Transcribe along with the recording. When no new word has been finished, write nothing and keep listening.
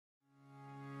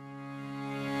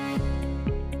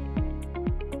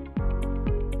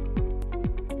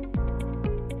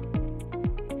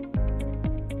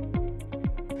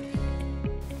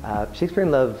Shakespeare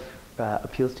in Love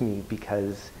appeals to me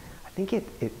because I think it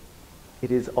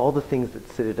is all the things that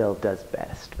Citadel does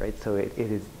best, right? So it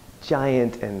is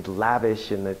giant and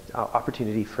lavish, and the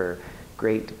opportunity for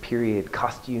great period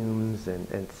costumes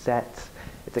and sets.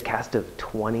 It's a cast of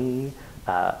 20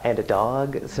 and a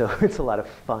dog, so it's a lot of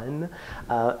fun.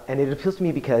 And it appeals to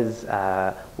me because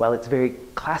while it's very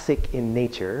classic in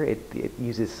nature, it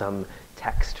uses some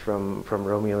text from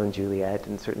Romeo and Juliet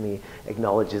and certainly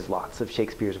acknowledges lots of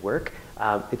Shakespeare's work.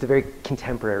 It's a very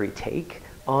contemporary take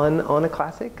on a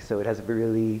classic, so it has a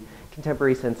really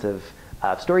contemporary sense of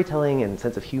storytelling and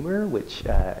sense of humor, which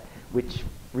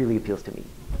really appeals to me.